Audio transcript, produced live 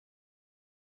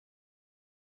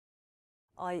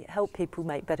I help people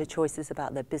make better choices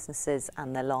about their businesses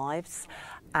and their lives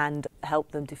and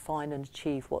help them define and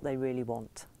achieve what they really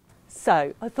want.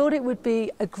 So I thought it would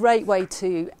be a great way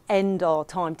to end our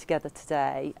time together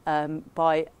today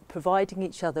by providing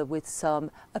each other with some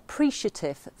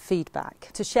appreciative feedback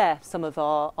to share some of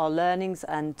our learnings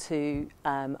and to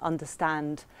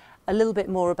understand a little bit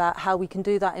more about how we can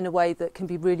do that in a way that can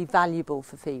be really valuable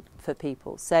for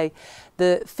people. So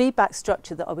the feedback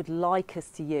structure that I would like us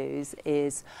to use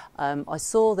is I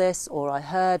saw this or I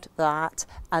heard that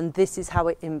and this is how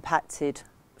it impacted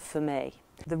for me.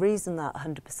 The reason that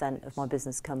 100% of my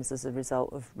business comes as a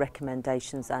result of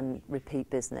recommendations and repeat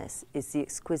business is the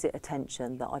exquisite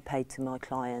attention that I pay to my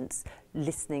clients,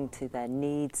 listening to their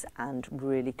needs and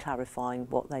really clarifying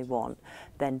what they want,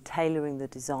 then tailoring the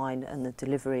design and the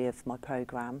delivery of my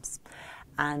programs,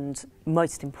 and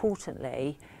most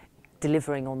importantly,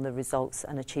 delivering on the results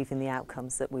and achieving the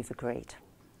outcomes that we've agreed.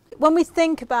 When we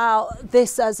think about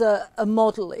this as a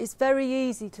model, it's very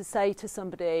easy to say to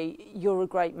somebody, you're a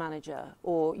great manager,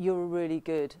 or you're a really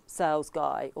good sales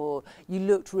guy, or you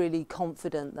looked really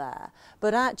confident there.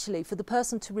 But actually, for the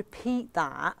person to repeat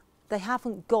that, they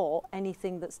haven't got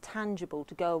anything that's tangible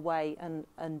to go away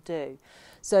and do.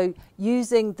 So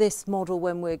using this model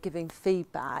when we're giving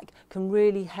feedback can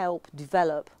really help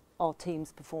develop our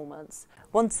team's performance.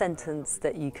 One sentence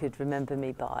that you could remember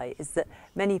me by is that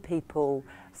many people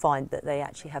find that they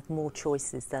actually have more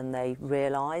choices than they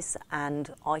realise,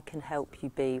 and I can help you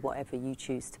be whatever you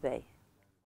choose to be.